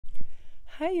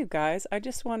Hi, you guys. I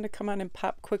just wanted to come on and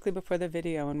pop quickly before the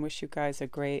video and wish you guys a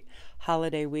great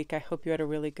holiday week. I hope you had a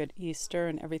really good Easter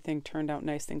and everything turned out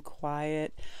nice and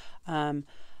quiet. Um,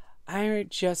 I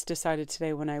just decided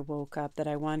today when I woke up that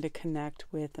I wanted to connect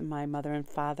with my mother and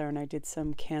father, and I did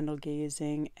some candle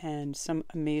gazing, and some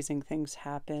amazing things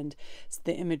happened.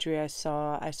 The imagery I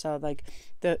saw like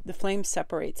the flame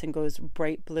separates and goes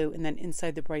bright blue, and then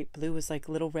inside the bright blue was like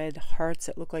little red hearts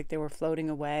that looked like they were floating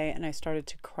away, and I started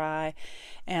to cry.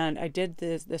 And I did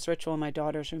this ritual in my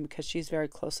daughter's room because she's very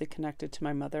closely connected to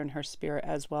my mother and her spirit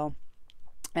as well.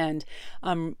 And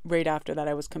right after that,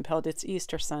 I was compelled. It's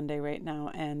Easter Sunday right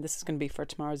now, and this is going to be for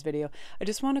tomorrow's video. I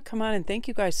just want to come on and thank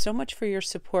you guys so much for your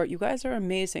support. You guys are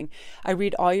amazing. I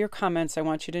read all your comments. I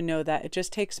want you to know that. It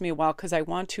just takes me a while because I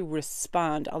want to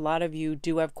respond. A lot of you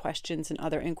do have questions and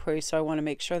other inquiries, so I want to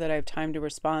make sure that I have time to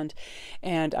respond.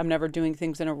 And I'm never doing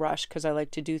things in a rush because I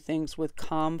like to do things with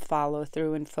calm follow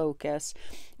through and focus.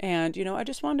 And, you know, I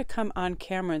just wanted to come on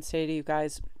camera and say to you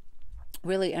guys,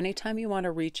 really, anytime you want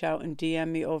to reach out and DM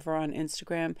me over on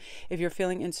Instagram, if you're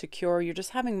feeling insecure, you're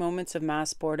just having moments of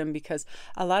mass boredom, because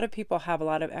a lot of people have a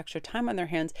lot of extra time on their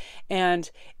hands. And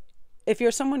if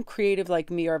you're someone creative like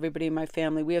me or everybody in my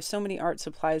family, we have so many art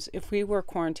supplies. If we were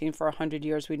quarantined for 100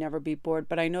 years, we'd never be bored.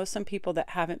 But I know some people that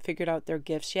haven't figured out their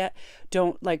gifts yet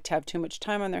don't like to have too much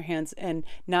time on their hands and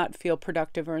not feel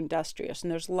productive or industrious.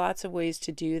 And there's lots of ways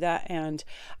to do that. And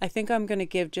I think I'm going to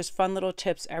give just fun little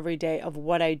tips every day of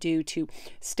what I do to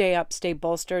stay up, stay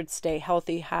bolstered, stay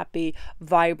healthy, happy,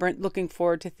 vibrant, looking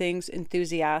forward to things,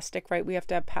 enthusiastic, right? We have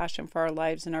to have passion for our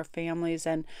lives and our families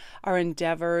and our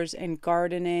endeavors and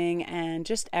gardening and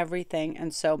just everything.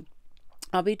 And so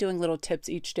I'll be doing little tips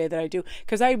each day that I do,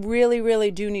 because I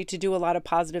really do need to do a lot of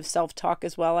positive self-talk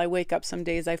as well. I wake up some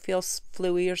days, I feel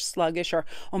fluey or sluggish, or,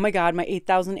 oh my God, my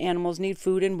 8,000 animals need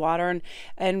food and water,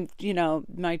 and you know,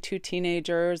 my 2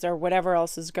 teenagers or whatever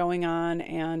else is going on,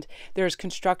 and there's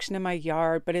construction in my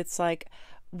yard. But it's like,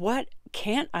 what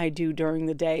can't I do during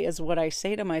the day is what I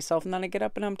say to myself. And then I get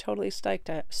up and I'm totally stoked.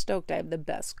 I have the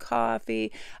best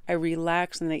coffee. I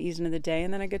relax and I ease into the day.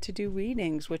 And then I get to do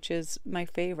readings, which is my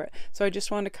favorite. So I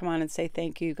just wanted to come on and say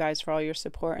thank you guys for all your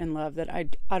support and love. That I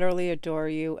utterly adore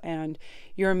you. And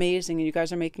you're amazing. And you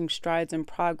guys are making strides and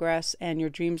progress. And your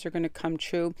dreams are going to come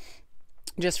true.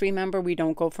 Just remember, we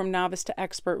don't go from novice to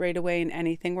expert right away in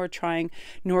anything we're trying,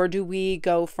 nor do we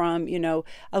go from, you know,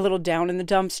 a little down in the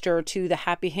dumpster to the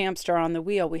happy hamster on the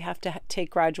wheel. We have to take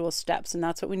gradual steps, and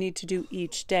that's what we need to do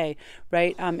each day,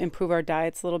 right? Improve our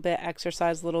diets a little bit,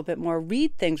 exercise a little bit more,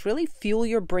 read things, really fuel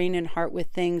your brain and heart with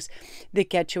things that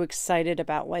get you excited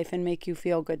about life and make you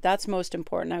feel good. That's most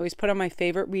important. I always put on my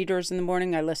favorite readers in the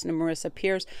morning. I listen to Marissa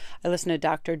Peers. I listen to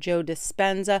Dr. Joe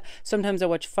Dispenza. Sometimes I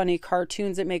watch funny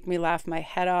cartoons that make me laugh my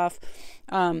head off.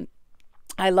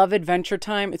 I love Adventure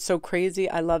Time. It's so crazy.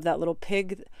 I love that little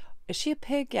pig. Is she a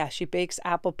pig? Yeah, she bakes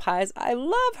apple pies. I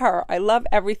love her. I love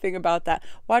everything about that.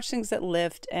 Watch things that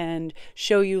lift and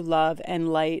show you love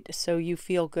and light so you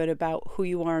feel good about who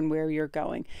you are and where you're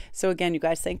going. So again, you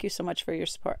guys, thank you so much for your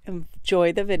support.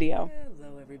 Enjoy the video.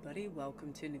 Hello everybody.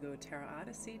 Welcome to Indigo Tarot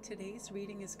Odyssey. Today's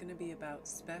reading is going to be about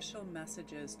special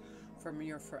messages from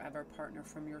your forever partner,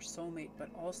 from your soulmate, but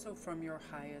also from your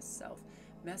highest self.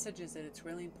 Messages that it's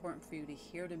really important for you to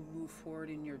hear to move forward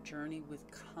in your journey with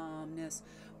calmness,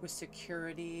 with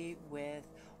security, with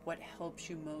what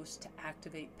helps you most to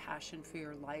activate passion for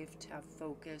your life, to have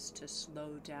focus, to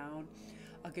slow down.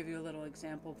 I'll give you a little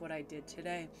example of what I did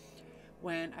today.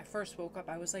 When I first woke up,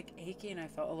 I was like achy and I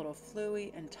felt a little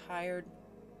fluey and tired.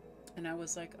 And I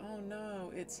was like, oh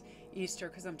no, it's Easter,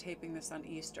 because I'm taping this on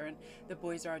Easter, and the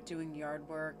boys are out doing yard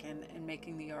work and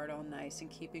making the yard all nice and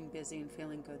keeping busy and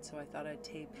feeling good. So I thought I'd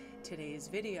tape today's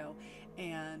video.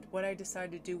 And what I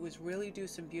decided to do was really do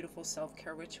some beautiful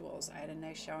self-care rituals. I had a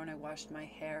nice shower and I washed my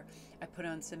hair. I put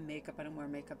on some makeup. I don't wear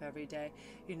makeup every day,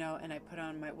 you know, and I put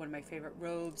on one of my favorite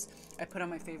robes. I put on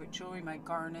my favorite jewelry, my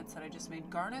garnets that I just made.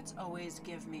 Garnets always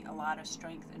give me a lot of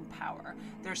strength and power.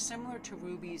 They're similar to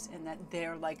rubies in that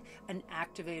they're like an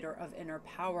activator of inner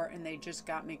power, and they just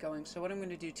got me going. So what I'm going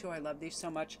to do too, I love these so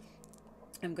much,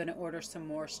 I'm going to order some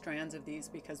more strands of these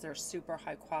because they're super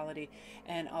high quality,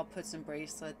 and I'll put some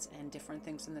bracelets and different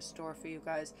things in the store for you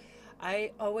guys.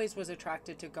 I always was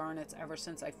attracted to garnets ever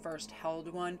since I first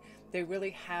held one. They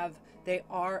really have, they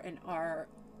are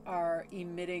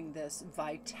emitting this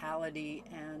vitality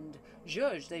and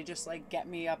zhuzh. They just like get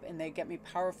me up and they get me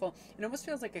powerful. It almost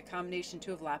feels like a combination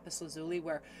too of lapis lazuli,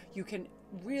 where you can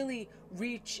really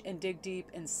reach and dig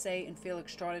deep and say and feel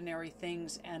extraordinary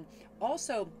things. And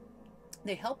also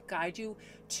They help guide you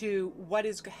to what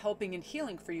is helping and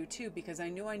healing for you too, because I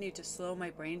knew I need to slow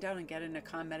my brain down and get in a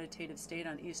calm meditative state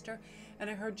on Easter. And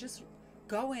I heard, just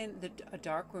go in a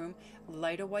dark room,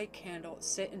 light a white candle,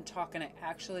 sit and talk. And I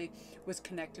actually was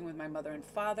connecting with my mother and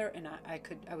father, and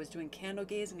I was doing candle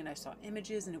gazing, and I saw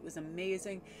images, and it was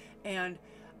amazing. And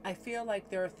I feel like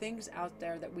there are things out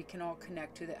there that we can all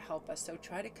connect to that help us. So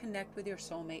try to connect with your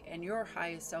soulmate and your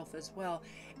highest self as well,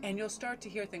 and you'll start to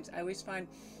hear things. I always find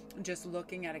just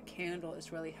looking at a candle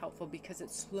is really helpful because it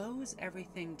slows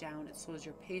everything down. It slows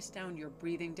your pace down, your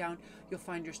breathing down. You'll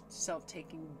find yourself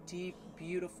taking deep,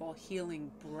 beautiful,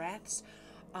 healing breaths.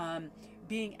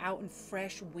 Being out in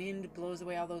fresh wind blows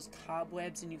away all those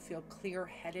cobwebs, and you feel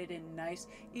clear-headed and nice.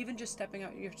 Even just stepping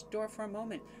out your door for a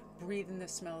moment, breathing the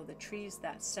smell of the trees,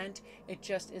 that scent, it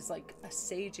just is like a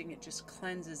saging. It just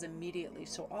cleanses immediately.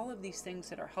 So all of these things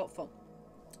that are helpful.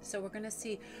 So we're going to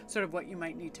see sort of what you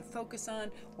might need to focus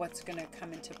on, what's going to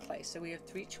come into play. So we have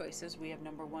 3 choices. We have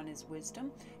number 1 is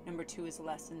wisdom, number 2 is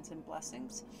lessons and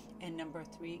blessings, and number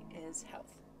 3 is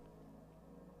health.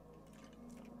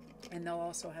 And they'll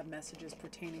also have messages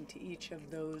pertaining to each of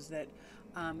those that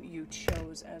you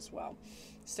chose as well.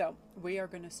 So we are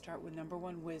going to start with number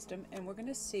 1, wisdom, and we're going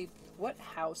to see what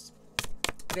house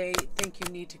they think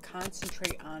you need to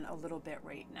concentrate on a little bit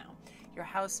right now. Your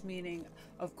house meaning,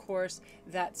 of course,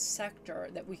 that sector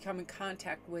that we come in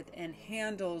contact with and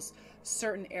handles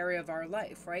certain area of our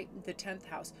life, right? The 10th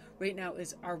house right now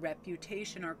is our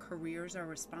reputation, our careers, our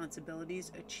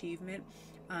responsibilities, achievement,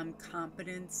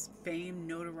 competence, fame,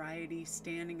 notoriety,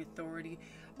 standing, authority,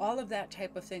 all of that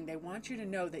type of thing. They want you to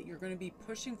know that you're going to be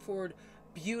pushing forward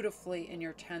beautifully in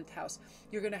your 10th house.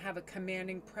 You're going to have a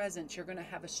commanding presence. You're going to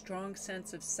have a strong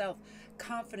sense of self,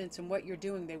 confidence in what you're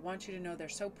doing. They want you to know they're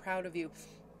so proud of you.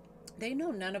 They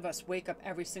know none of us wake up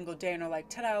every single day and are like,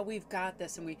 ta-da, we've got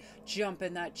this, and we jump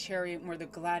in that chariot and we're the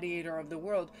gladiator of the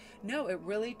world. No, it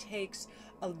really takes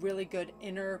a really good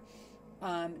inner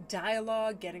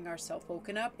dialogue, getting ourselves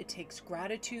woken up. It takes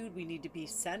gratitude. We need to be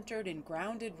centered and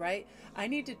grounded, right? I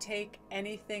need to take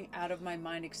anything out of my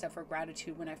mind except for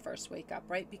gratitude when I first wake up,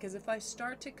 right? Because if I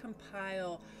start to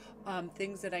compile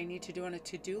things that I need to do on a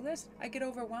to-do list, I get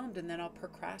overwhelmed, and then I'll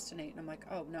procrastinate, and I'm like,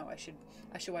 oh no, I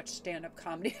should watch stand-up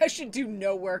comedy. I should do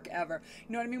no work ever.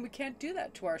 You know what I mean? We can't do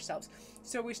that to ourselves.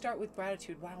 So we start with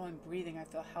gratitude. Wow, I'm breathing. I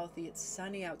feel healthy. It's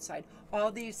sunny outside.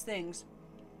 All these things.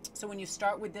 So when you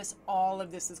start with this, all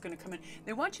of this is going to come in.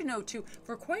 They want you to know too,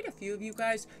 for quite a few of you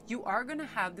guys, you are going to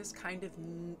have this kind of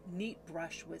neat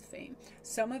brush with fame.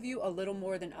 Some of you a little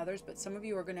more than others, but some of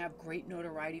you are going to have great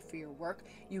notoriety for your work.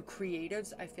 You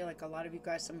creatives, I feel like a lot of you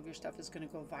guys, some of your stuff is going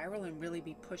to go viral and really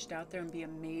be pushed out there and be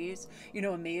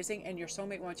amazing. And your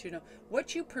soulmate wants you to know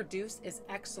what you produce is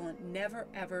excellent. Never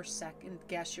ever second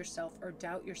guess yourself or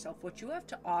doubt yourself. What you have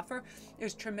to offer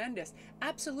is tremendous.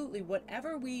 Absolutely.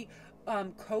 Whatever we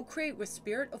co-create with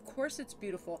spirit, of course it's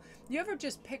beautiful. You ever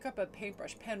just pick up a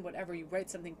paintbrush, pen, whatever, you write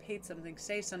something, paint something,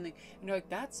 say something, and you're like,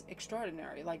 that's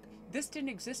extraordinary. Like, this didn't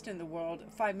exist in the world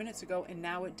 5 minutes ago, and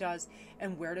now it does.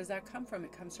 And where does that come from?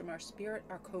 It comes from our spirit,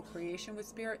 our co-creation with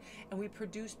spirit, and we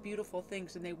produce beautiful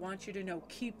things. And they want you to know,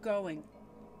 keep going.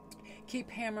 Keep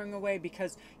hammering away,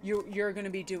 because you're going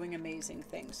to be doing amazing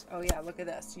things. Oh yeah, look at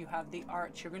this. You have the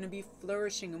arts. You're going to be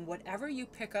flourishing in whatever you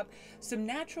pick up. Some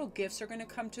natural gifts are going to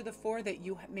come to the fore that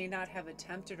you may not have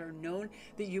attempted or known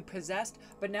that you possessed,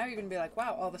 but now you're going to be like,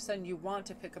 wow, all of a sudden you want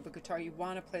to pick up a guitar, you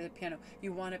want to play the piano,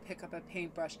 you want to pick up a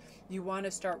paintbrush, you want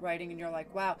to start writing, and you're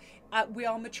like, wow. We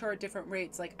all mature at different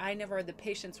rates. Like, I never had the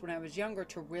patience when I was younger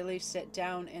to really sit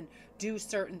down and do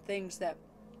certain things that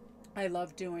I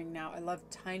love doing now. I love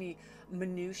tiny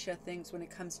minutia things when it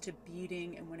comes to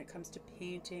beading and when it comes to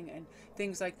painting and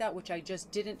things like that, which I just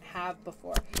didn't have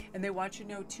before. And they want you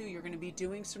to know too, you're going to be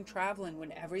doing some traveling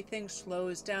when everything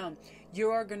slows down.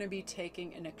 You are going to be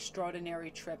taking an extraordinary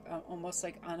trip, almost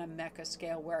like on a Mecca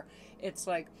scale, where it's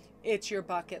like, it's your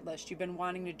bucket list. You've been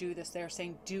wanting to do this. They're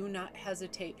saying, do not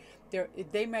hesitate.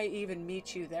 They may even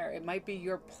meet you there. It might be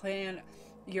your planned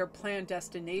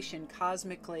destination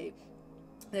cosmically.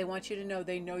 They want you to know,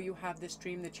 they know you have this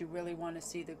dream that you really want to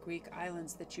see the Greek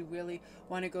islands, that you really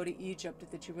want to go to Egypt,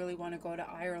 that you really want to go to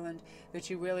Ireland, that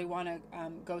you really want to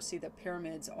go see the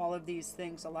pyramids, all of these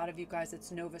things. A lot of you guys,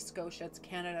 it's Nova Scotia, it's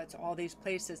Canada, it's all these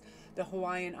places, the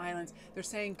Hawaiian Islands. They're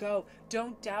saying, go,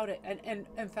 don't doubt it. And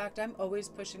in fact, I'm always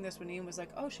pushing this. When Ian was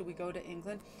like, oh, should we go to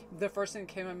England? The first thing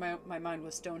that came in my mind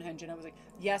was Stonehenge. And I was like,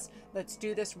 yes, let's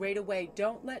do this right away.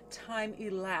 Don't let time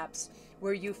elapse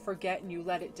where you forget and you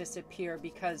let it disappear,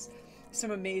 because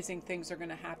some amazing things are going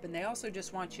to happen. They also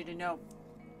just want you to know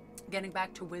getting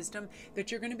back to wisdom, that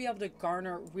you're going to be able to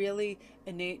garner really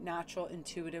innate, natural,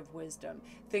 intuitive wisdom.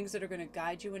 Things that are going to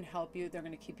guide you and help you. They're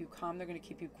going to keep you calm. They're going to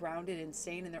keep you grounded and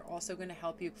sane. And they're also going to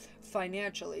help you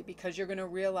financially, because you're going to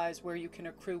realize where you can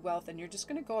accrue wealth, and you're just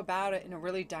going to go about it in a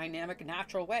really dynamic,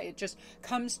 natural way. It just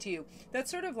comes to you.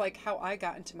 That's sort of like how I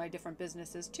got into my different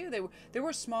businesses too. They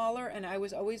were smaller, and I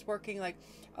was always working like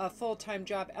a full-time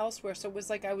job elsewhere. So it was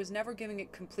like I was never giving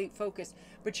it complete focus.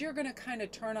 But you're going to kind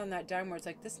of turn on that dime where it's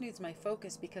like, this needs my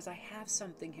focus because I have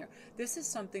something here. This is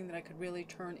something that I could really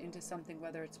turn into something,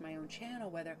 whether it's my own channel,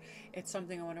 whether it's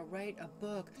something I want to write, a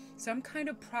book. Some kind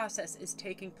of process is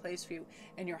taking place for you,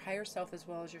 and your higher self as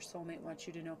well as your soulmate wants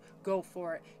you to know, go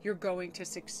for it. You're going to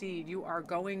succeed. You are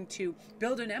going to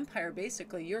build an empire,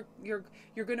 basically. You're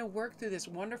going to work through this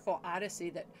wonderful odyssey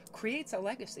that creates a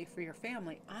legacy for your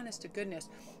family. Honest to goodness.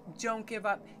 Don't give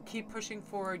up. Keep pushing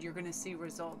forward. You're going to see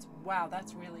results. Wow,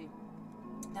 that's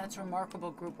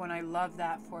remarkable, group one. I love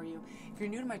that for you. If you're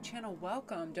new to my channel,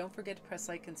 welcome. Don't forget to press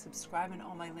like and subscribe, and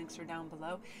all my links are down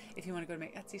below. If you want to go to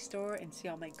my Etsy store and see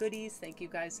all my goodies, thank you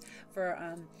guys for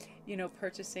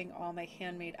purchasing all my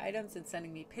handmade items and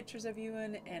sending me pictures of you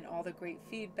and all the great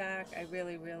feedback. I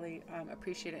really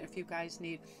appreciate it. If you guys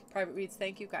need private reads,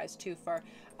 thank you guys too for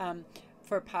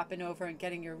popping over and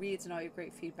getting your reads and all your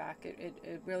great feedback.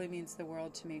 It really means the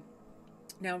world to me.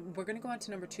 Now, we're going to go on to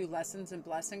number 2, lessons and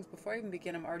blessings. Before I even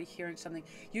begin, I'm already hearing something.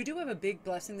 You do have a big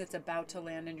blessing that's about to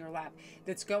land in your lap,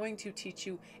 that's going to teach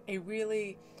you a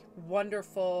really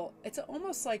wonderful, it's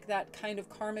almost like that kind of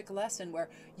karmic lesson where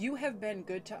you have been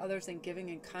good to others and giving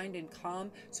and kind and calm.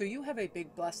 So you have a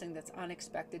big blessing that's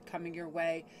unexpected coming your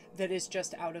way, that is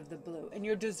just out of the blue, and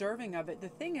you're deserving of it. The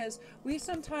thing is, we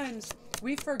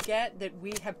forget that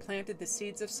we have planted the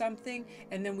seeds of something,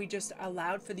 and then we just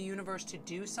allowed for the universe to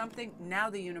do something. Now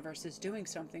the universe is doing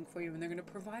something for you, and they're going to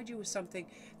provide you with something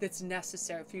that's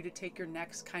necessary for you to take your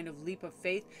next kind of leap of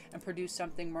faith and produce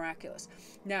something miraculous.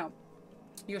 Now,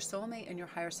 your soulmate and your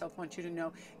higher self want you to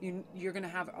know you're going to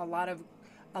have a lot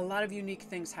of unique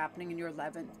things happening in your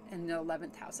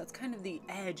 11th house. That's kind of the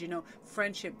edge,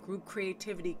 friendship, group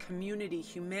creativity, community,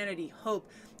 humanity, hope,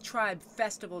 tribe,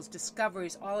 festivals,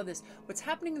 discoveries, all of this. What's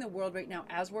happening in the world right now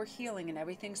as we're healing and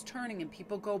everything's turning and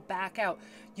people go back out,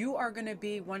 you are going to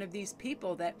be one of these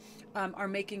people that are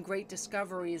making great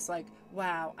discoveries like,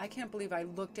 wow, I can't believe I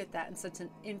looked at that in such an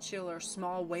insular,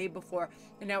 small way before.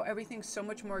 And now everything's so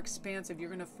much more expansive. You're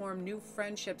going to form new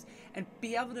friendships and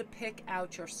be able to pick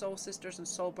out your soul sisters and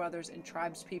soul brothers and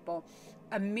tribes people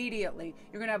immediately.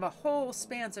 You're going to have a whole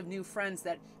span of new friends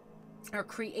that are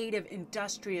creative,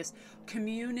 industrious,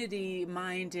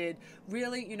 community-minded,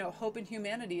 really, hope and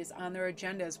humanity is on their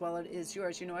agenda as well as it is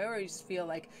yours. I always feel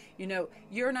like,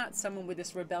 you're not someone with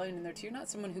this rebellion in there too. You're not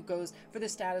someone who goes for the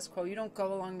status quo. You don't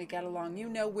go along to get along. You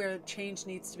know where change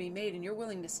needs to be made, and you're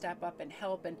willing to step up and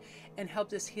help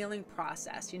this healing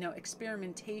process,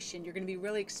 experimentation. You're going to be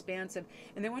really expansive,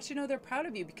 and they want you to know they're proud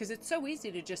of you, because it's so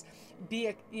easy to just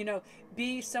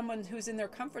be someone who's in their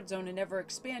comfort zone and never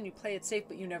expand. You play it safe,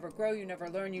 but you never grow. You never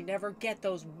learn. You never get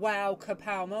those wow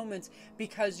kapow moments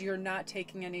because you're not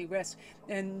taking any risk.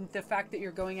 And the fact that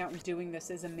you're going out and doing this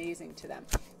is amazing to them.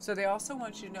 So they also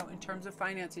want you to know, in terms of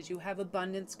finances, you have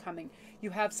abundance coming. You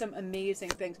have some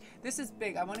amazing things. This is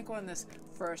big. I want to go on this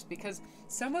first because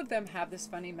some of them have this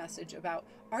funny message about,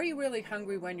 are you really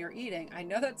hungry when you're eating? I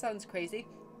know that sounds crazy,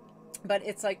 but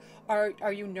it's like,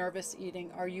 are you nervous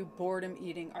eating? Are you boredom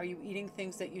eating? Are you eating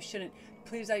things that you shouldn't?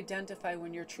 Please identify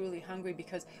when you're truly hungry,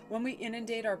 because when we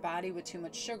inundate our body with too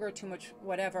much sugar, too much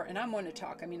whatever, and I'm one to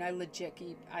talk. I legit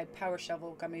eat, I power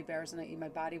shovel gummy bears and I eat my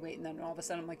body weight, and then all of a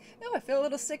sudden I'm like, oh, I feel a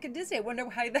little sick and dizzy. I wonder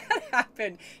why that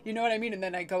happened. You know what I mean? And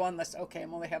then I go on this, okay,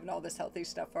 I'm only having all this healthy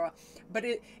stuff for a while. But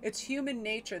it's human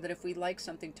nature that if we like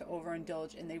something to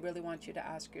overindulge, and they really want you to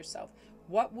ask yourself,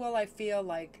 what will I feel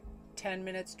like 10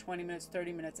 minutes, 20 minutes,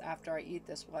 30 minutes after I eat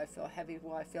this? Will I feel heavy?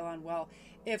 Will I feel unwell?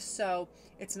 If so,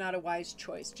 it's not a wise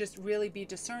choice. Just really be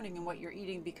discerning in what you're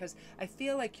eating, because I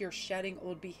feel like you're shedding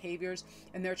old behaviors,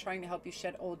 and they're trying to help you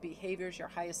shed old behaviors, your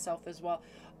highest self as well,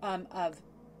 of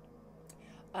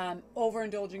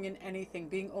overindulging in anything,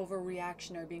 being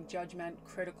overreactionary, being judgmental,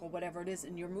 critical, whatever it is,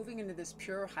 and you're moving into this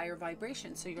pure higher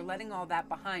vibration. So you're letting all that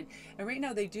behind. And right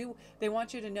now they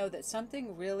want you to know that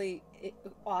something really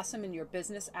awesome in your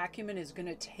business acumen is going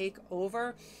to take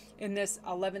over in this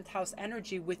 11th house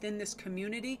energy within this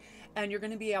community, and you're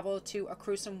going to be able to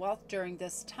accrue some wealth during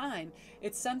this time.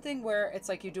 It's something where it's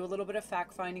like you do a little bit of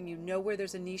fact finding, you know where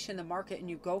there's a niche in the market, and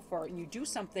you go for it, and you do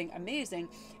something amazing,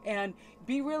 and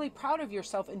be really proud of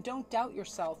yourself, and don't doubt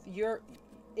yourself.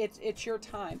 it's your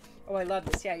time. Oh, I love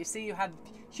this. Yeah, you see, you have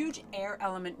huge air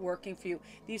element working for you.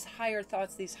 These higher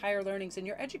thoughts, these higher learnings, and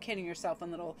you're educating yourself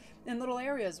in little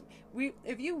areas.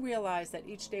 If you realize that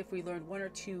each day, if we learn one or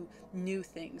two new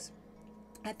things,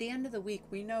 at the end of the week,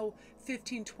 we know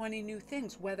 15, 20 new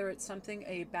things, whether it's something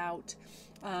about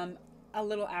a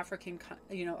little African,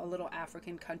 a little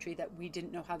African country that we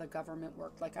didn't know how the government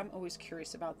worked. Like, I'm always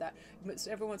curious about that. But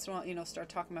every once in a while, start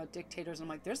talking about dictators. I'm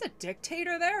like, there's a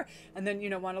dictator there? And then,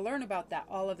 want to learn about that,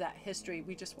 all of that history.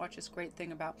 We just watched this great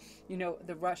thing about,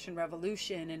 the Russian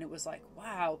Revolution. And it was like,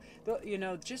 wow,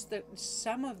 just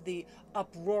some of the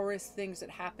uproarious things that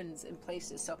happens in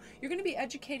places. So you're going to be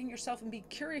educating yourself and be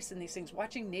curious in these things,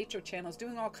 watching nature channels,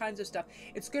 doing all kinds of stuff.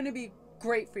 It's going to be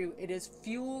great for you. It is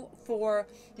fuel for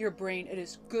your brain. It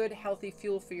is good, healthy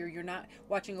fuel for you. You're not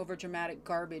watching over dramatic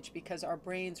garbage, because our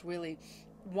brains really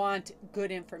want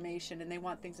good information, and they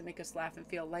want things that make us laugh and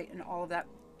feel light and all of that.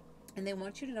 And they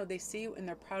want you to know they see you and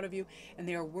they're proud of you, and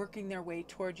they are working their way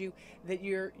towards you, that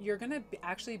you're going to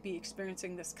actually be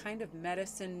experiencing this kind of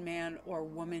medicine man or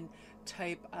woman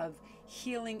type of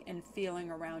healing and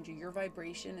feeling around you. Your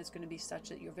vibration is going to be such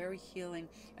that you're very healing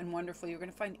and wonderful. You're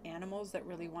going to find animals that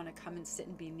really want to come and sit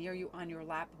and be near you, on your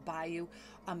lap, by you.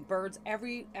 Birds,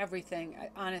 everything.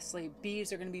 Honestly,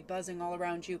 bees are going to be buzzing all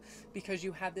around you, because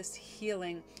you have this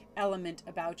healing element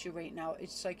about you right now.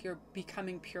 It's like you're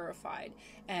becoming purified,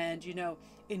 and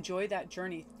enjoy that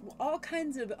journey. All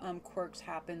kinds of quirks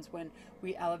happens when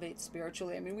we elevate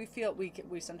spiritually. I mean,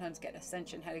 we sometimes get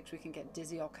ascension headaches, we can get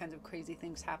dizzy, all kinds of crazy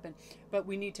things happen, but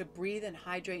we need to breathe and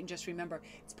hydrate, and just remember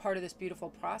it's part of this beautiful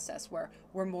process where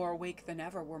we're more awake than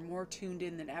ever, we're more tuned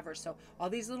in than ever. So all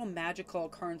these little magical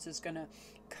occurrences gonna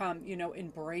come,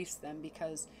 embrace them,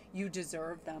 because you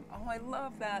deserve them. Oh, I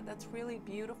love that. That's really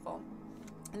beautiful.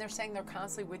 And they're saying they're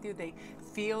constantly with you. They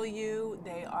feel you.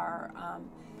 They are,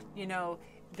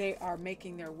 they are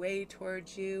making their way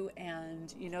towards you,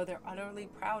 and, they're utterly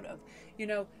proud of,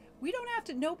 we don't have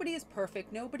to, nobody is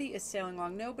perfect. Nobody is sailing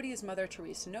along. Nobody is Mother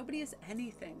Teresa. Nobody is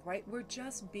anything, right? We're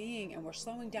just being, and we're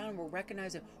slowing down, and we're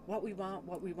recognizing what we want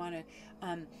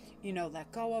to,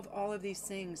 let go of, all of these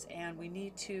things. And we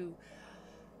need to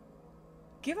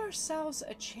give ourselves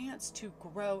a chance to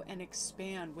grow and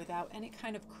expand without any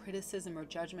kind of criticism or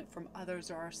judgment from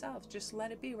others or ourselves. Just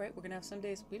let it be, right? We're going to have some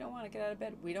days we don't want to get out of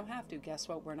bed. We don't have to. Guess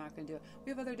what? We're not going to do it. We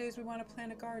have other days we want to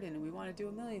plant a garden and we want to do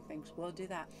a million things. We'll do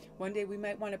that. One day we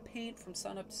might want to paint from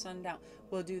sun up to sundown.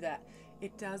 We'll do that.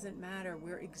 It doesn't matter.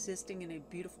 We're existing in a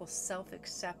beautiful,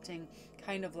 self-accepting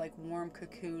kind of like warm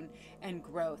cocoon and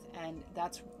growth. And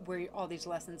that's where all these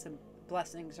lessons and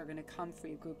blessings are going to come for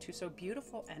you, group 2. So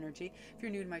beautiful energy. If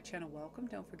you're new to my channel, welcome.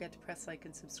 Don't forget to press like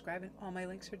and subscribe, and all my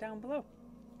links are down below.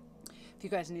 If you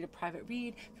guys need a private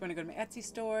read, if you want to go to my Etsy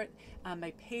store,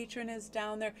 my Patreon is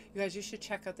down there. You guys, you should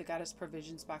check out the Goddess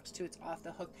Provisions box too. It's off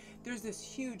the hook. There's this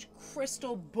huge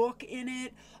crystal book in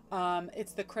it.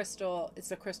 It's the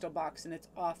crystal box, and it's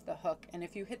off the hook. And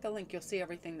if you hit the link, you'll see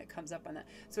everything that comes up on that.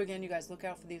 So again, you guys, look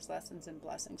out for these lessons and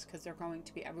blessings, because they're going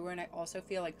to be everywhere. And I also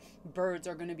feel like birds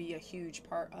are going to be a huge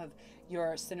part of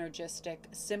your synergistic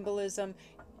symbolism.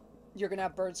 You're going to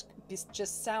have birds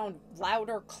just sound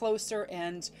louder, closer,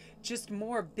 and just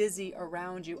more busy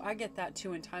around you. I get that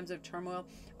too in times of turmoil.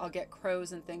 I'll get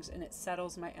crows and things, and it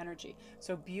settles my energy.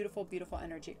 So beautiful, beautiful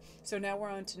energy. So now we're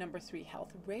on to number 3,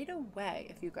 health. Right away,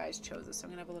 if you guys chose this, I'm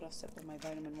going to have a little sip of my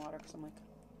vitamin water, because I'm like,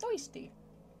 thirsty.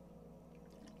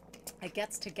 It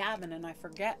gets to Gavin, and I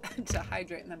forget to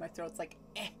hydrate, and then my throat's like,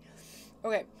 eh.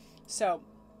 Okay, so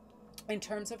in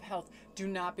terms of health, do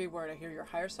not be worried. I hear your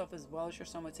higher self as well as your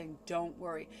soulmate saying, don't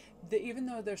worry. Even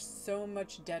though there's so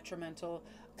much detrimental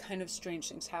kind of strange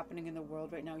things happening in the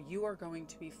world right now, you are going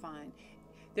to be fine.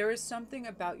 There is something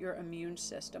about your immune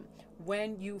system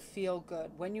when you feel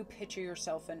good, when you picture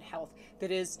yourself in health, it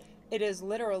is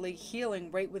literally healing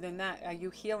right within that. You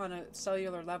heal on a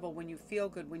cellular level when you feel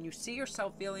good. When you see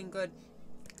yourself feeling good,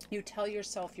 you tell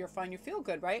yourself you're fine. You feel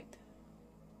good, right?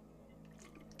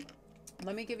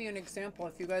 Let me give you an example.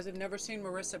 If you guys have never seen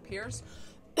Marissa Pierce,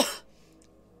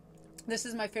 this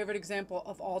is my favorite example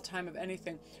of all time of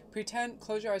anything.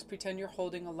 Close your eyes, pretend you're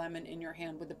holding a lemon in your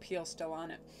hand with the peel still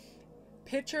on it.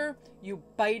 Picture you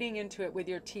biting into it with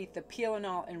your teeth, the peel and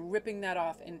all, and ripping that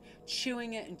off and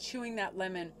chewing it and chewing that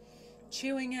lemon.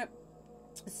 Chewing it,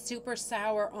 super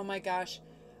sour, oh my gosh.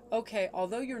 Okay,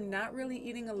 although you're not really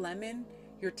eating a lemon,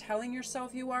 you're telling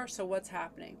yourself you are, so what's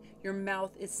happening? Your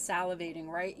mouth is salivating,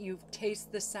 right? You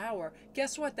taste the sour.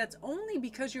 Guess what? That's only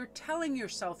because you're telling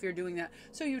yourself you're doing that.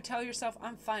 So you tell yourself,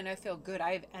 I'm fine, I feel good,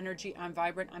 I have energy, I'm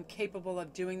vibrant, I'm capable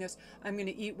of doing this, I'm going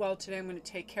to eat well today, I'm going to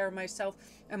take care of myself,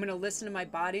 I'm going to listen to my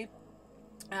body.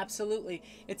 Absolutely.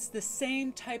 It's the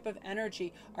same type of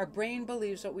energy. Our brain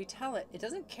believes what we tell it. It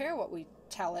doesn't care what we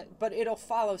tell it, but it'll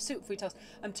follow suit. If we tell us,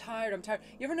 I'm tired, I'm tired.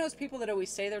 You ever notice people that always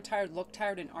say they're tired, look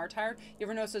tired, and are tired? You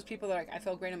ever notice those people that are like, I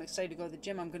feel great, I'm excited to go to the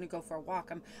gym, I'm going to go for a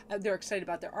walk, they're excited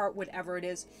about their art, whatever it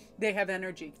is. They have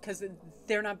energy because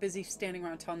they're not busy standing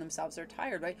around telling themselves they're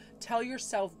tired, right? Tell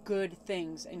yourself good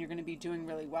things and you're going to be doing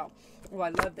really well. Oh, I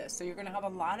love this. So you're going to have a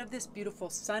lot of this beautiful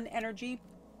sun energy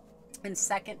and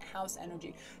second house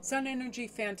energy. Sun energy,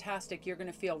 fantastic. You're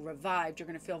going to feel revived. You're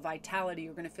going to feel vitality.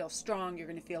 You're going to feel strong. You're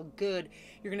going to feel good.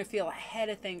 You're going to feel ahead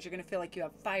of things. You're going to feel like you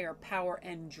have fire, power,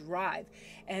 and drive.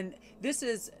 And this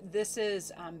is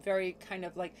very kind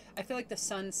of like, I feel like the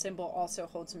sun symbol also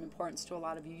holds some importance to a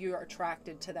lot of you. You are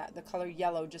attracted to that, the color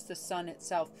yellow, just the sun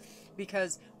itself,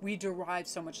 because we derive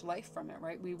so much life from it,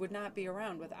 right? We would not be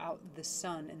around without the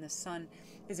sun, and the sun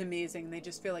is amazing. They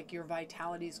just feel like your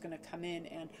vitality is going to come in,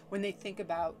 and when they think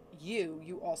about you,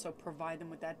 you also provide them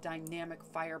with that dynamic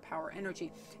firepower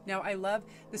energy. Now, I love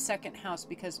the second house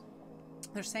because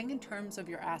they're saying in terms of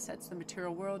your assets, the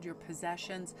material world, your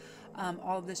possessions,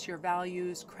 all of this, your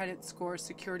values, credit scores,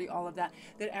 security, all of that,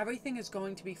 that everything is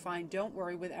going to be fine. Don't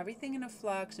worry. With everything in a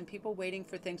flux and people waiting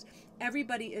for things,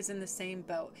 everybody is in the same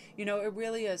boat. You know, it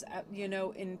really is, you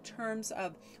know, in terms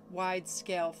of wide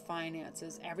scale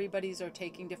finances, everybody's are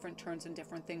taking different turns and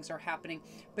different things are happening,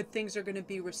 but things are going to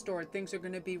be restored. Things are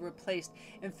going to be replaced.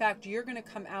 In fact, you're going to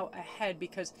come out ahead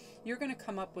because you're going to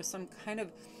come up with some kind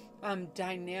of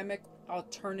dynamic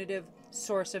alternative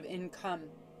source of income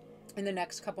in the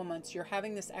next couple months. You're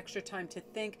having this extra time to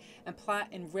think and plot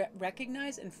and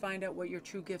recognize and find out what your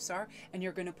true gifts are, and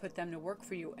you're going to put them to work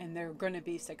for you, and they're going to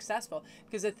be successful.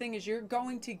 Because the thing is, you're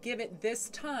going to give it this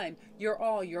time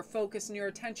your focus and your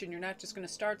attention. You're not just going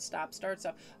to start, stop.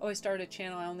 Oh, I started a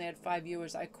channel, I only had 5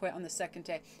 viewers, I quit on the second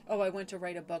day. Oh, I went to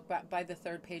write a book, but by the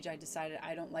third page I decided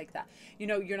I don't like that. You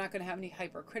know, you're not going to have any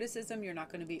hyper criticism. You're not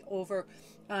going to be over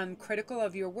critical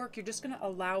of your work. You're just going to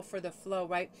allow for the flow,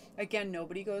 right? Again,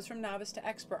 nobody goes from novice to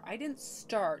expert. I didn't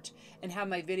start and have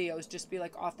my videos just be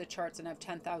like off the charts and have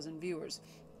 10,000 viewers.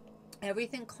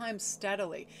 Everything climbs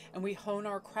steadily, and we hone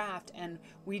our craft and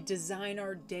we design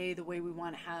our day the way we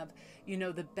want to have, you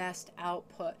know, the best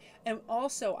output. And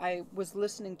also, I was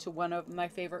listening to one of my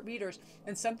favorite readers,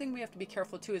 and something we have to be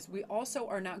careful too is we also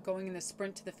are not going in the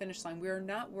sprint to the finish line. We are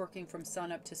not working from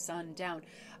sun up to sun down.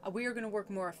 We are going to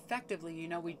work more effectively. You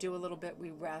know, we do a little bit,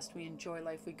 we rest, we enjoy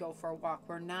life, we go for a walk.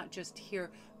 We're not just here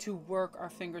to work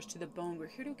our fingers to the bone. We're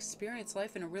here to experience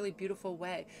life in a really beautiful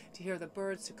way, to hear the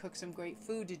birds, to cook some great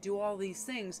food, to do all these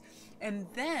things. And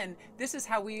then this is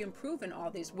how we improve in all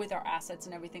these with our assets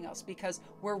and everything else, because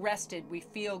we're rested, we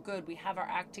feel good, we have our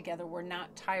act together, we're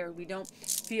not tired, we don't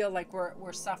feel like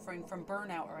we're suffering from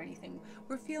burnout or anything.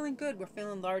 We're feeling good, we're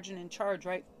feeling large and in charge,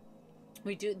 right?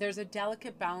 We do. There's a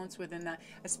delicate balance within that,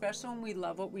 especially when we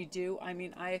love what we do. I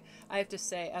mean, I have to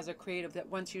say, as a creative, that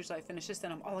once usually I finish this,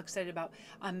 then I'm all excited about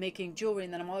making jewelry,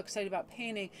 and then I'm all excited about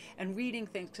painting and reading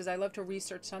things, because I love to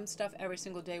research some stuff every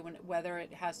single day, whether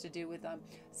it has to do with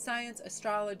science,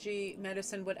 astrology,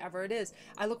 medicine, whatever it is.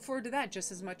 I look forward to that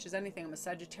just as much as anything. I'm a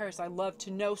Sagittarius. I love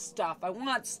to know stuff. I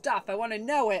want stuff. I want to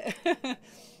know it.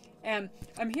 And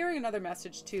I'm hearing another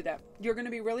message too, that you're going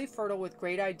to be really fertile with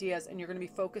great ideas, and you're going to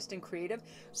be focused and creative.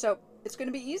 So it's going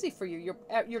to be easy for you.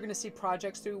 You're going to see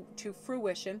projects through to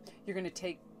fruition. You're going to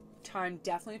take time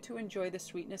definitely to enjoy the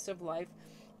sweetness of life,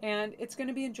 and it's going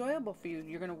to be enjoyable for you.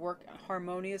 You're going to work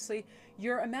harmoniously.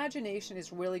 Your imagination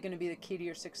is really going to be the key to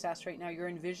your success right now. You're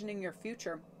envisioning your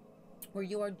future where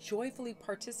you are joyfully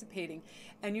participating,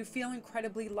 and you feel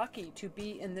incredibly lucky to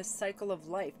be in this cycle of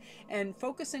life, and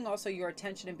focusing also your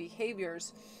attention and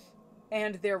behaviors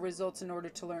and their results in order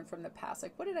to learn from the past.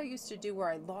 Like, what did I used to do where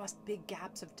I lost big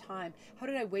gaps of time? How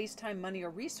did I waste time, money, or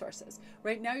resources?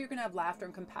 Right now, you're going to have laughter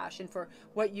and compassion for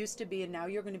what used to be, and now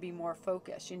you're going to be more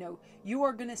focused. You know, you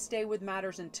are going to stay with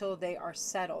matters until they are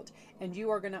settled, and you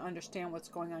are going to understand what's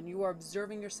going on. You are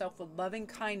observing yourself with loving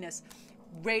kindness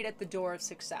right at the door of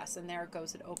success, and there it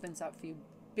goes. It opens up for you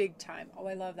big time. Oh,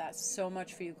 I love that so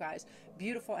much for you guys.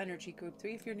 Beautiful energy. Group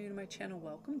 3, if you're new to my channel,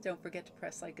 welcome. Don't forget to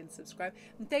press like and subscribe,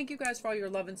 and thank you guys for all your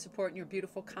love and support and your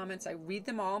beautiful comments. I read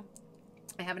them all.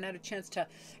 I haven't had a chance to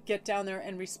get down there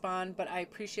and respond, but I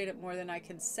appreciate it more than I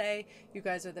can say. You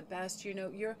guys are the best. You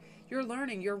know, you're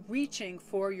learning, you're reaching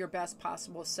for your best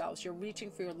possible selves. You're reaching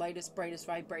for your lightest, brightest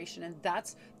vibration, and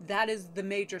that is the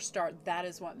major start. That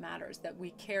is what matters, that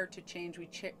we care to change,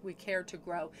 we care to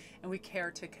grow, and we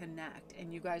care to connect,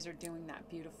 and you guys are doing that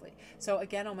beautifully. So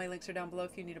again, all my links are down below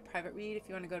if you need a private read. If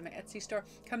you want to go to my Etsy store,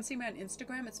 come see me on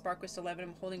Instagram at sparkwist11.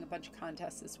 I'm holding a bunch of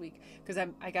contests this week because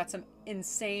I got some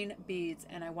insane beads.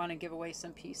 needs, and I want to give away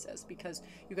some pieces because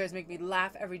you guys make me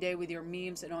laugh every day with your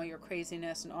memes and all your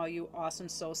craziness and all you awesome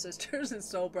soul sisters and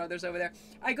soul brothers over there.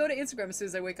 I go to Instagram as soon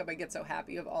as I wake up. I get so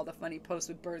happy of all the funny posts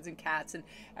with birds and cats and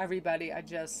everybody. I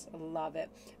just love it.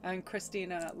 And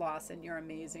Christina Lawson, you're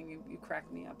amazing. You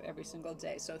crack me up every single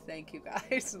day. So thank you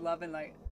guys. Love and light.